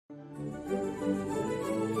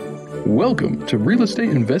Welcome to Real Estate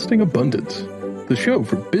Investing Abundance, the show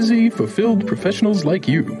for busy, fulfilled professionals like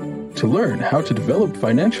you to learn how to develop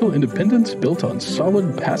financial independence built on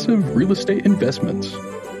solid, passive real estate investments.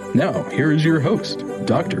 Now, here is your host,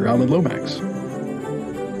 Dr. Alan Lomax.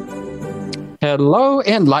 Hello,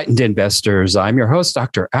 enlightened investors. I'm your host,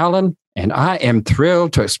 Dr. Alan, and I am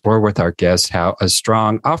thrilled to explore with our guests how a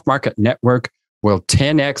strong off-market network will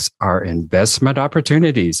 10x our investment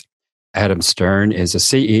opportunities. Adam Stern is the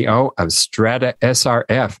CEO of Strata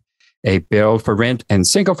SRF, a build-for-rent and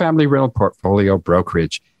single-family rental portfolio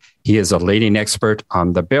brokerage. He is a leading expert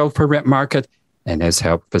on the build-for-rent market and has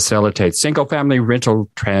helped facilitate single-family rental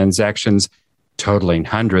transactions totaling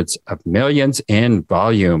hundreds of millions in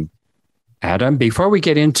volume. Adam, before we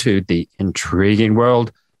get into the intriguing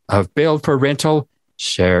world of build-for-rental,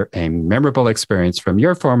 share a memorable experience from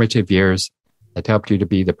your formative years that helped you to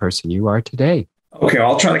be the person you are today. Okay,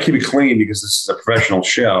 I'll try to keep it clean because this is a professional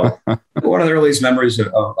show. One of the earliest memories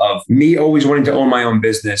of me always wanting to own my own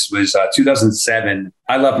business was 2007.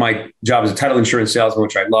 I left my job as a title insurance salesman,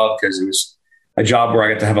 which I loved because it was a job where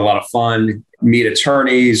I got to have a lot of fun, meet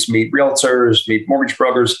attorneys, meet realtors, meet mortgage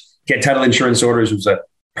brokers, get title insurance orders. It was a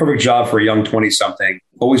perfect job for a young 20-something.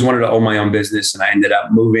 Always wanted to own my own business, and I ended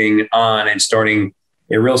up moving on and starting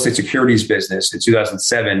a real estate securities business in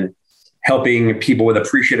 2007. Helping people with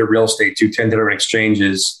appreciated real estate do 10 different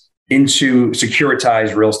exchanges into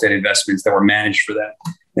securitized real estate investments that were managed for them.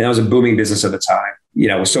 And that was a booming business at the time. You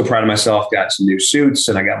know, I was so proud of myself, got some new suits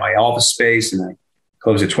and I got my office space and I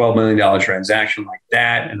closed a $12 million transaction like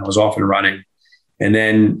that. And I was off and running. And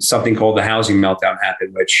then something called the housing meltdown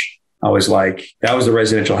happened, which I was like, that was the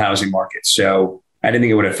residential housing market. So I didn't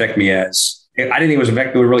think it would affect me it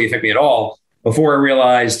would really affect me at all before I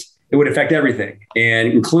realized it would affect everything,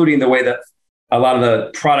 and including the way that a lot of the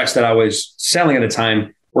products that I was selling at the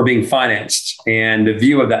time were being financed and the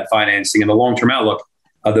view of that financing and the long-term outlook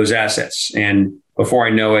of those assets. And before I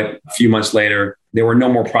know it, a few months later, there were no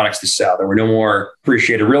more products to sell. There were no more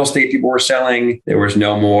appreciated real estate people were selling. There was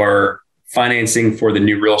no more financing for the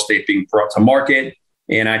new real estate being brought to market.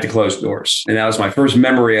 And I had to close doors. And that was my first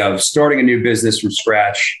memory of starting a new business from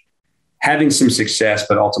scratch, having some success,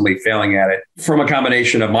 but ultimately failing at it from a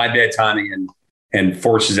combination of my bad timing and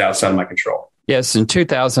forces outside of my control. Yes, in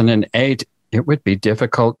 2008, it would be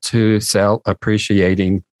difficult to sell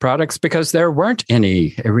appreciating products because there weren't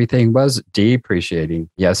any. Everything was depreciating.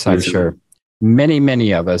 Yes, I'm sure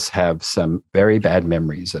many of us have some very bad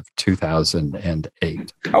memories of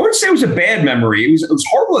 2008. I wouldn't say it was a bad memory. It was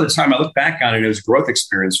horrible at the time. I look back on it, it was a growth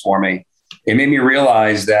experience for me. It made me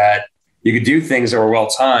realize that you could do things that were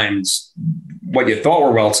well-timed, what you thought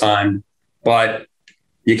were well-timed, but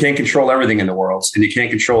you can't control everything in the world, and you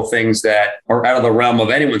can't control things that are out of the realm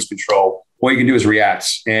of anyone's control. What you can do is react.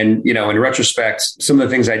 And, you know, in retrospect, some of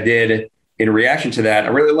the things I did in reaction to that, I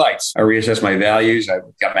really liked. I reassessed my values. I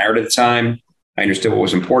got married at the time. I understood what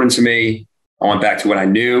was important to me. I went back to what I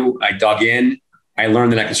knew. I dug in. I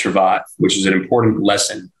learned that I could survive, which is an important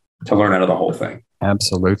lesson to learn out of the whole thing.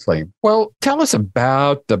 Absolutely. Well, tell us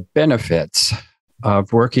about the benefits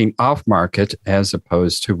of working off market as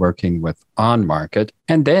opposed to working with on market.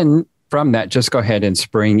 And then from that, just go ahead and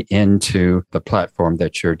spring into the platform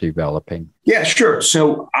that you're developing. Yeah, sure.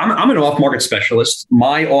 So I'm an off market specialist.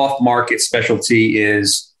 My off market specialty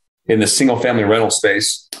is in the single family rental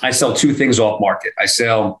space. I sell two things off market. I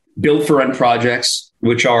sell build for rent projects,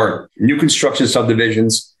 which are new construction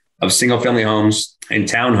subdivisions of single family homes and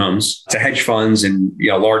townhomes to hedge funds and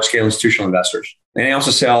large scale institutional investors. And I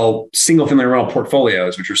also sell single family rental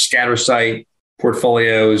portfolios, which are scatter site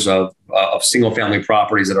portfolios of single family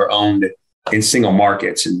properties that are owned in single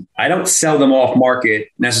markets. And I don't sell them off market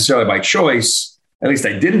necessarily by choice. At least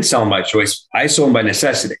I didn't sell them by choice. I sold them by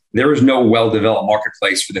necessity. There is no well-developed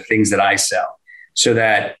marketplace for the things that I sell. So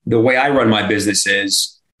that the way I run my business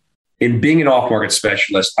is, in being an off-market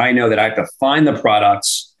specialist, I know that I have to find the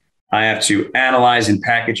products, I have to analyze and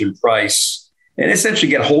package and price, and essentially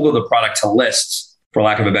get hold of the product to list, for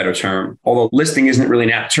lack of a better term. Although listing isn't really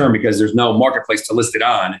an apt term because there's no marketplace to list it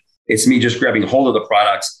on. It's me just grabbing hold of the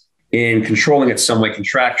product and controlling it some way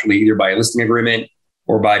contractually, either by a listing agreement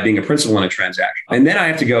or by being a principal in a transaction. And then I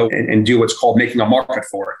have to go and do what's called making a market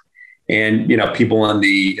for it. And people in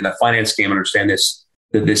the finance game understand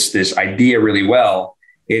this idea really well.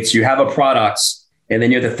 It's you have a product, and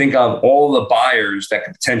then you have to think of all the buyers that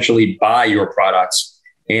could potentially buy your products.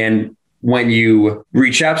 And when you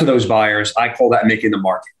reach out to those buyers, I call that making the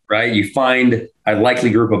market, right? You find a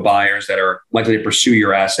likely group of buyers that are likely to pursue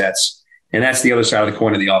your assets. And that's the other side of the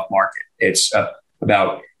coin of the off market. It's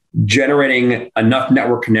about generating enough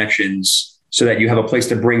network connections so that you have a place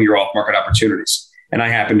to bring your off-market opportunities. And I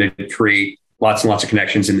happen to create lots and lots of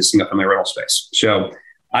connections in the single-family rental space. So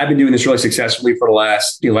I've been doing this really successfully for the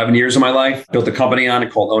last 11 years of my life. Built a company on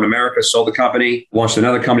it called Own America, sold the company, launched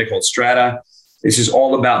another company called Strata. This is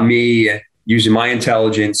all about me using my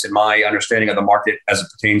intelligence and my understanding of the market as it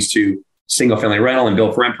pertains to single-family rental and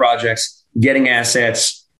build-for-rent projects, getting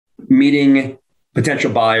assets, meeting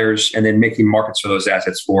potential buyers, and then making markets for those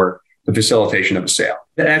assets for the facilitation of a sale.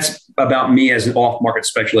 That's about me as an off-market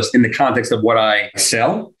specialist in the context of what I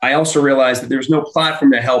sell. I also realized that there's no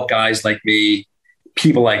platform to help guys like me,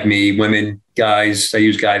 people like me, women, guys. I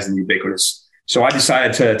use guys in the ubiquitous. So I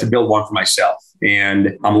decided to build one for myself.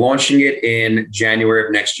 And I'm launching it in January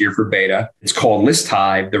of next year for beta. It's called List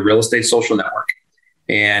Hive, the real estate social network.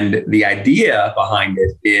 And the idea behind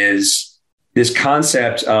it is this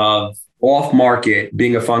concept of off-market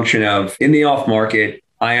being a function of, in the off-market,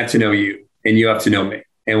 I have to know you and you have to know me.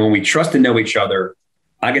 And when we trust and know each other,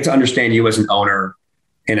 I get to understand you as an owner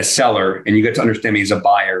and a seller, and you get to understand me as a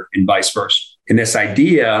buyer and vice versa. And this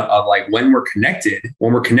idea of like when we're connected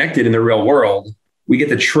in the real world, we get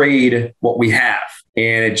to trade what we have.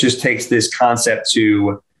 And it just takes this concept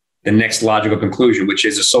to the next logical conclusion, which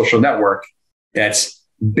is a social network that's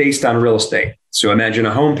based on real estate. So imagine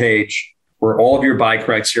a homepage where all of your buy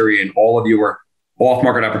criteria and all of your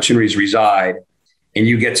off-market opportunities reside. And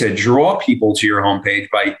you get to draw people to your homepage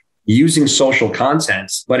by using social content.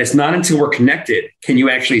 But it's not until we're connected can you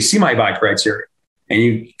actually see my buy criteria and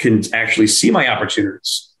you can actually see my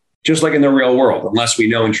opportunities. Just like in the real world, unless we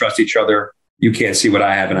know and trust each other, you can't see what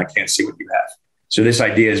I have and I can't see what you have. So this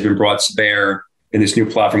idea has been brought to bear in this new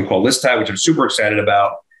platform called List Hive, which I'm super excited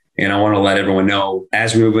about. And I want to let everyone know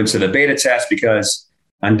as we move into the beta test, because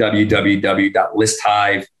on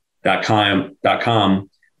www.listhive.com,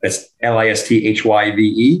 that's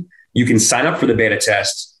LISTHYVE, you can sign up for the beta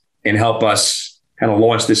test and help us kind of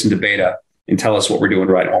launch this into beta and tell us what we're doing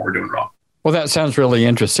right and what we're doing wrong. Well, that sounds really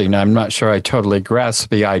interesting. I'm not sure I totally grasp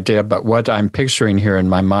the idea, but what I'm picturing here in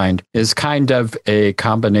my mind is kind of a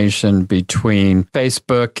combination between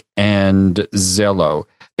Facebook and Zillow.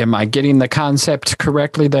 Am I getting the concept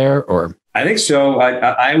correctly there, or? I think so.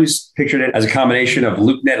 I always pictured it as a combination of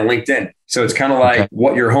LoopNet and LinkedIn. So it's kind of like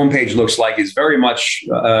what your homepage looks like is very much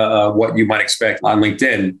what you might expect on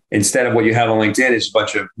LinkedIn. Instead of what you have on LinkedIn is a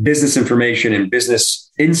bunch of business information and business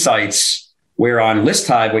insights, where on List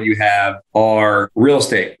Hive, what you have are real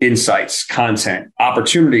estate insights, content,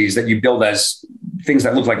 opportunities that you build as things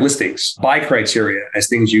that look like listings, buy criteria as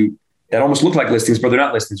things that almost look like listings, but they're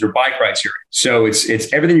not listings, they're buy criteria. So it's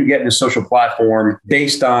everything you get in a social platform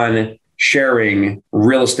based on sharing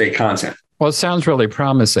real estate content. Well, it sounds really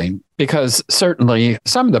promising because certainly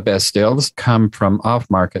some of the best deals come from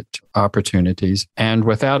off-market opportunities. And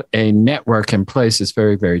without a network in place, it's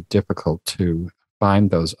very, very difficult to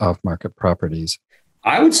find those off-market properties.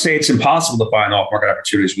 I would say it's impossible to find off-market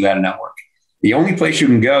opportunities without a network. The only place you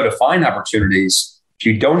can go to find opportunities, if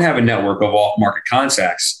you don't have a network of off-market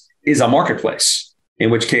contacts, is a marketplace,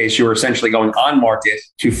 in which case you're essentially going on market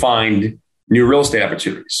to find new real estate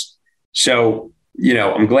opportunities. So,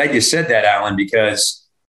 I'm glad you said that, Alan, because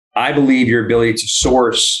I believe your ability to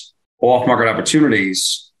source off-market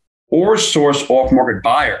opportunities or source off-market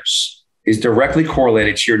buyers is directly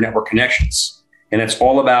correlated to your network connections. And it's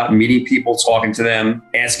all about meeting people, talking to them,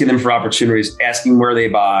 asking them for opportunities, asking where they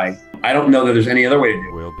buy. I don't know that there's any other way to do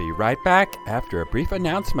it. We'll be right back after a brief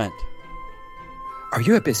announcement. Are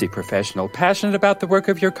you a busy professional, passionate about the work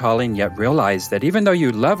of your calling, yet realize that even though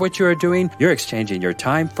you love what you are doing, you're exchanging your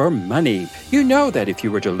time for money? You know that if you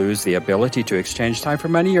were to lose the ability to exchange time for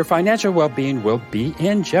money, your financial well-being will be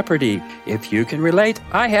in jeopardy. If you can relate,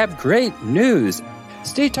 I have great news.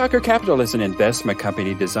 Steed Tucker Capital is an investment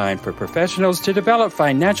company designed for professionals to develop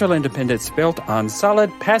financial independence built on solid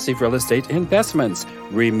passive real estate investments.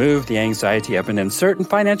 Remove the anxiety of an uncertain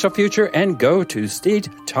financial future and go to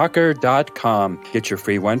steedtucker.com. Get your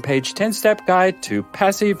free one-page 10-step guide to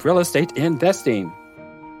passive real estate investing.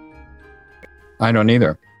 I don't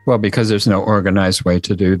either. Well, because there's no organized way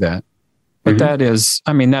to do that. But that's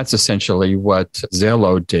essentially what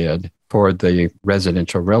Zillow did for the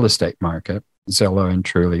residential real estate market. Zillow and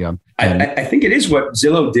Trulium. I think it is what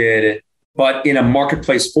Zillow did, but in a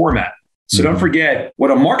marketplace format. So don't forget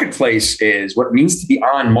what a marketplace is, what it means to be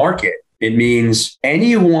on market. It means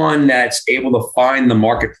anyone that's able to find the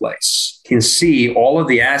marketplace can see all of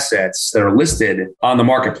the assets that are listed on the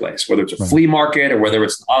marketplace, whether it's a flea market or whether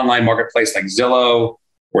it's an online marketplace like Zillow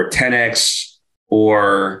or 10X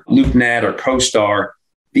or LoopNet or CoStar.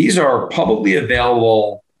 These are publicly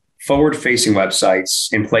available forward-facing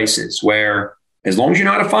websites in places where, as long as you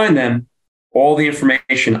know how to find them, all the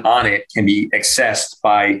information on it can be accessed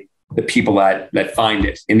by the people that find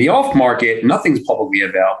it. In the off market, nothing's publicly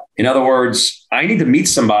available. In other words, I need to meet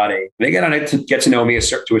somebody. They got to get to know me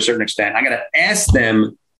to a certain extent. I got to ask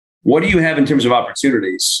them, what do you have in terms of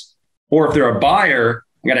opportunities? Or if they're a buyer,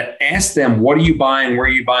 I got to ask them, what are you buying? Where are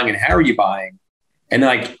you buying? And how are you buying? And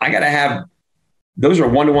like, I got to have, those are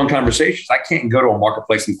one-to-one conversations. I can't go to a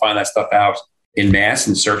marketplace and find that stuff out in mass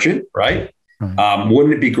and search it, right?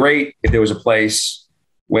 Wouldn't it be great if there was a place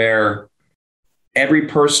where every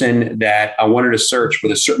person that I wanted to search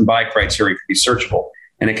with a certain buy criteria could be searchable,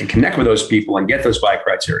 and it can connect with those people and get those buy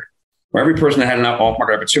criteria? Or every person that had an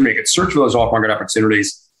off-market opportunity could search for those off-market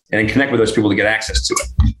opportunities and then connect with those people to get access to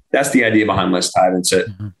it. That's the idea behind ListHive. It's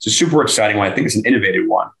a super exciting one. I think it's an innovative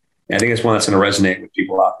one. And I think it's one that's going to resonate with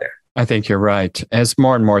people out there. I think you're right. As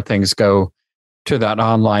more and more things go to that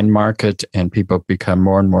online market and people become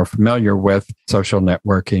more and more familiar with social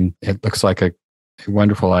networking, it looks like a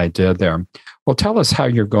wonderful idea there. Well, tell us how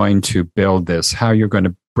you're going to build this, how you're going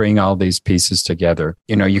to bring all these pieces together.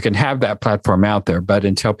 You know, you can have that platform out there, but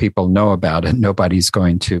until people know about it, nobody's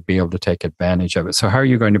going to be able to take advantage of it. So how are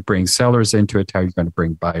you going to bring sellers into it? How are you going to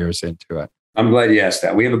bring buyers into it? I'm glad you asked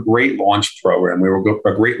that. We have a great launch program. We have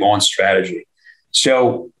a great launch strategy.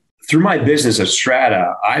 So through my business of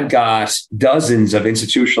Strata, I've got dozens of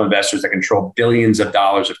institutional investors that control billions of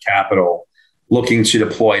dollars of capital looking to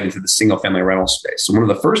deploy it into the single family rental space. So one of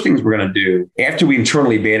the first things we're going to do after we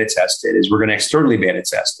internally beta test it is we're going to externally beta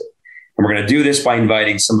test it. And we're going to do this by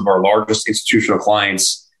inviting some of our largest institutional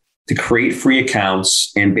clients to create free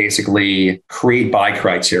accounts and basically create buy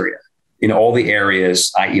criteria in all the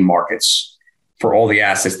areas, i.e. markets, for all the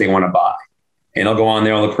assets they want to buy. And they'll go on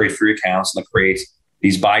there and they'll create free accounts and they'll create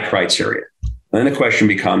these buy criteria. And then the question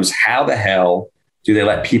becomes, how the hell do they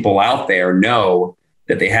let people out there know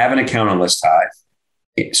that they have an account on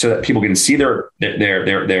ListHive so that people can see their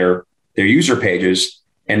user pages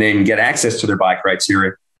and then get access to their buy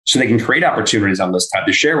criteria so they can create opportunities on ListHive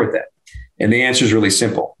to share with them? And the answer is really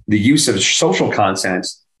simple. The use of social content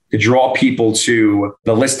to draw people to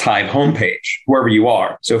the ListHive homepage, wherever you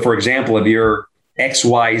are. So for example, if you're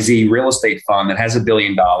XYZ real estate fund that has $1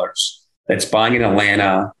 billion that's buying in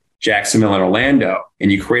Atlanta, Jacksonville, and Orlando,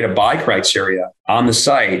 and you create a buy criteria on the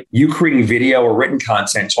site, you creating video or written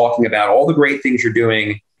content talking about all the great things you're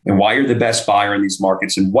doing and why you're the best buyer in these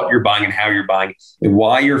markets and what you're buying and how you're buying and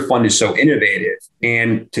why your fund is so innovative.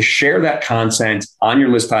 And to share that content on your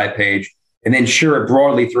ListHive page and then share it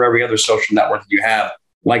broadly through every other social network that you have,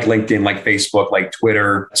 like LinkedIn, like Facebook, like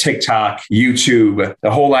Twitter, TikTok, YouTube.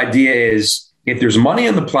 The whole idea is if there's money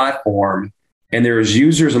on the platform and there's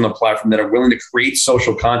users on the platform that are willing to create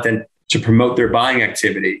social content to promote their buying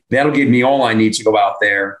activity, that'll give me all I need to go out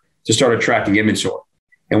there to start attracting inventory.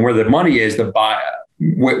 And where the money is,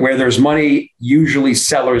 where there's money, usually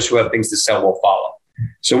sellers who have things to sell will follow.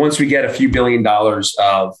 So once we get a few $1 billion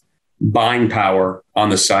of buying power on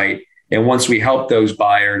the site, and once we help those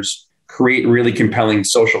buyers create really compelling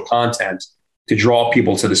social content to draw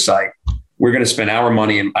people to the site, we're going to spend our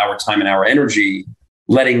money and our time and our energy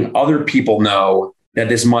letting other people know that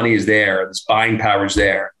this money is there, this buying power is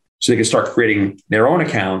there, so they can start creating their own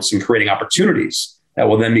accounts and creating opportunities that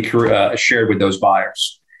will then be shared with those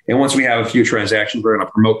buyers. And once we have a few transactions, we're going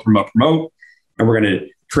to promote, and we're going to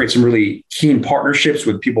create some really keen partnerships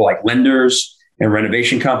with people like lenders and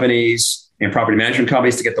renovation companies and property management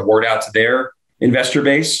companies to get the word out to their investor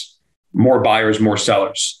base. More buyers, more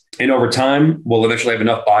sellers. And over time, we'll eventually have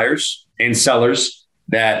enough buyers and sellers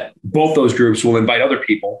that both those groups will invite other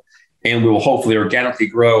people, and we will hopefully organically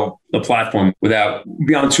grow the platform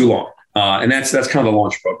beyond too long. And that's kind of the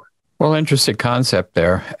launch program. Well, interesting concept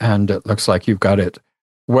there. And it looks like you've got it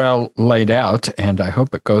well laid out, and I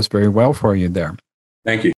hope it goes very well for you there.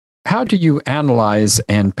 Thank you. How do you analyze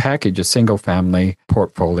and package a single family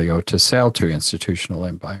portfolio to sell to institutional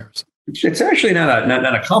end buyers? It's actually not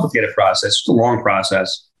a complicated process. It's a long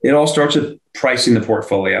process. It all starts with pricing the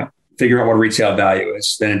portfolio, figuring out what retail value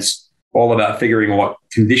is. Then it's all about figuring out what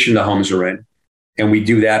condition the homes are in. And we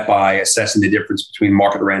do that by assessing the difference between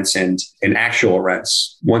market rents and actual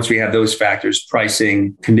rents. Once we have those factors,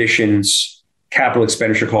 pricing, conditions, capital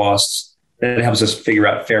expenditure costs, that helps us figure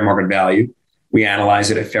out fair market value. We analyze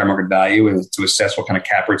it at fair market value and to assess what kind of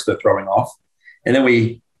cap rates they're throwing off. And then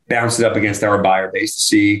we bounce it up against our buyer base to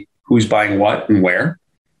see who's buying what and where,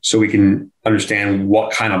 so we can understand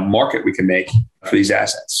what kind of market we can make for these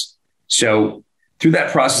assets. So through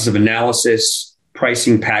that process of analysis,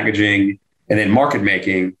 pricing, packaging, and then market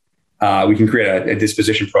making, we can create a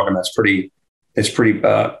disposition program that's pretty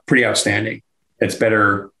outstanding. It's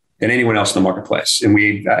better than anyone else in the marketplace.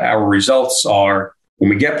 And our results are when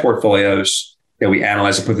we get portfolios that we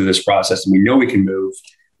analyze and put through this process and we know we can move,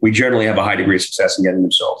 we generally have a high degree of success in getting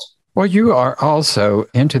them sold. Well, you are also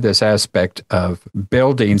into this aspect of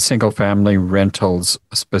building single-family rentals,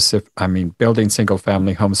 building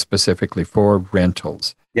single-family homes specifically for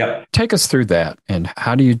rentals. Yep. Take us through that. And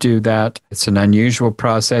how do you do that? It's an unusual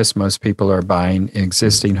process. Most people are buying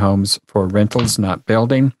existing homes for rentals, not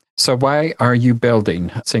building. So why are you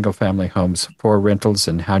building single-family homes for rentals,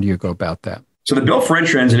 and how do you go about that? So the build for rent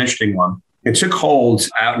trend is an interesting one. It took hold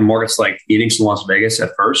out in markets like Phoenix and Las Vegas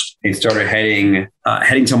at first. It started heading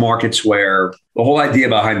to markets where the whole idea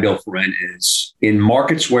behind build for rent is in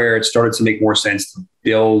markets where it started to make more sense to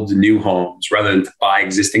build new homes rather than to buy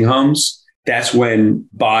existing homes. That's when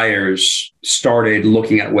buyers started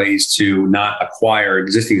looking at ways to not acquire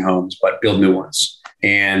existing homes, but build new ones.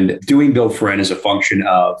 And doing build for rent is a function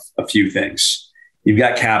of a few things. You've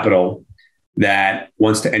got capital that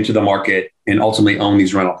wants to enter the market and ultimately own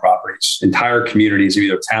these rental properties, entire communities of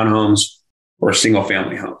either townhomes or single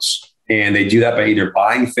family homes. And they do that by either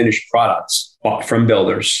buying finished products from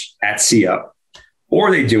builders at CO,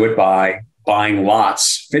 or they do it by buying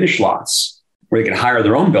lots, finished lots, where they can hire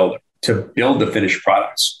their own builder to build the finished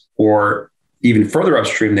products. Or even further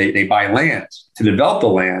upstream, they buy land to develop the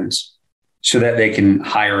land so that they can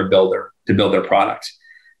hire a builder to build their product.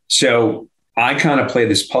 So I kind of play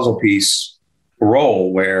this puzzle piece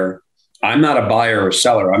role where I'm not a buyer or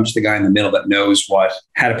seller. I'm just the guy in the middle that knows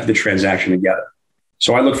how to put the transaction together.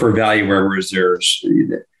 So I look for value wherever there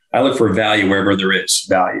is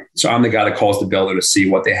value. So I'm the guy that calls the builder to see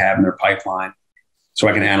what they have in their pipeline, so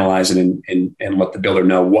I can analyze it and let the builder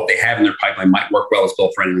know what they have in their pipeline might work well as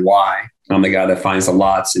build for rent and why. I'm the guy that finds the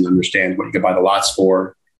lots and understands what you can buy the lots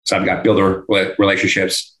for. So I've got builder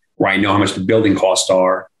relationships where I know how much the building costs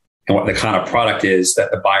are and what the kind of product is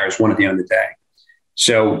that the buyers want at the end of the day.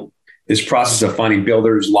 So this process of finding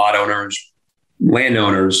builders, lot owners,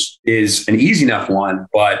 landowners is an easy enough one,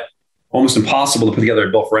 but almost impossible to put together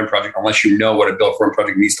a build for rent project unless you know what a build for rent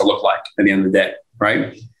project needs to look like at the end of the day,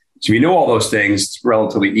 right? So if you know all those things, it's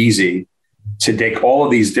relatively easy to take all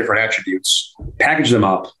of these different attributes, package them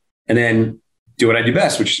up, and then do what I do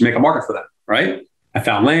best, which is make a market for them, right? I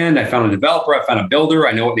found land, I found a developer, I found a builder,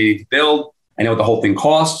 I know what they need to build, I know what the whole thing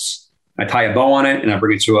costs, I tie a bow on it, and I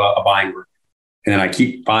bring it to a buying group. And then I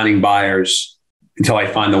keep finding buyers until I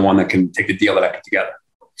find the one that can take the deal that I put together.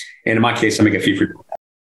 And in my case, I make a fee for that.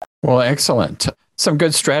 Well, excellent. Some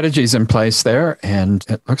good strategies in place there. And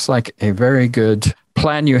it looks like a very good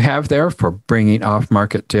plan you have there for bringing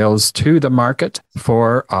off-market deals to the market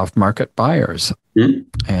for off-market buyers.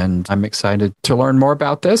 Mm-hmm. And I'm excited to learn more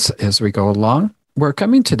about this as we go along. We're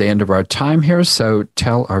coming to the end of our time here, so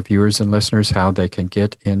tell our viewers and listeners how they can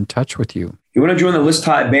get in touch with you. If you want to join the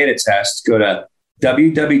ListHive beta test, go to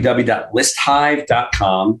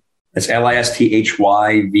www.listhive.com. That's LISTHYVE. If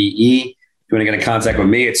you want to get in contact with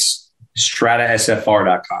me, it's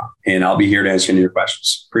stratasfr.com. And I'll be here to answer any of your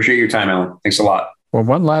questions. Appreciate your time, Alan. Thanks a lot. Well,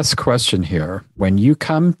 one last question here. When you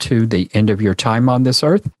come to the end of your time on this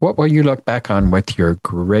earth, what will you look back on with your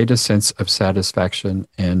greatest sense of satisfaction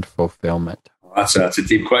and fulfillment? That's a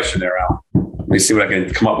deep question there, Alan. Let me see what I can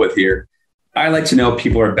come up with here. I like to know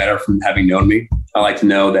people are better from having known me. I like to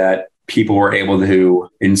know that people were able to,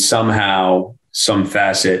 in some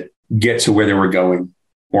facet, get to where they were going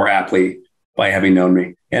more aptly by having known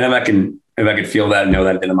me. And if I can feel that and know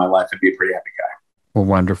that at the end of my life, I'd be a pretty happy guy. Well,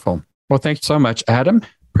 wonderful. Well, thanks so much, Adam.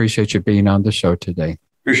 Appreciate you being on the show today.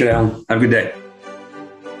 Appreciate it, Alan. Have a good day.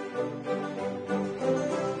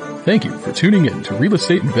 Thank you for tuning in to Real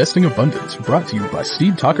Estate Investing Abundance, brought to you by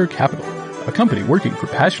Steve Talker Capital, a company working for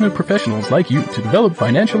passionate professionals like you to develop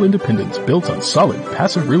financial independence built on solid,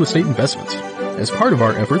 passive real estate investments. As part of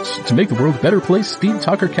our efforts to make the world a better place, Steve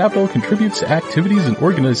Talker Capital contributes to activities and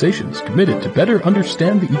organizations committed to better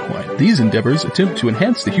understand the equine. These endeavors attempt to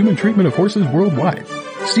enhance the human treatment of horses worldwide.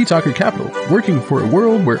 Steve Talker Capital, working for a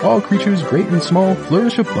world where all creatures, great and small,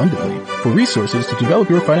 flourish abundantly. For resources to develop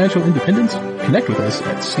your financial independence, connect with us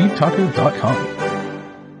at stevetalker.com.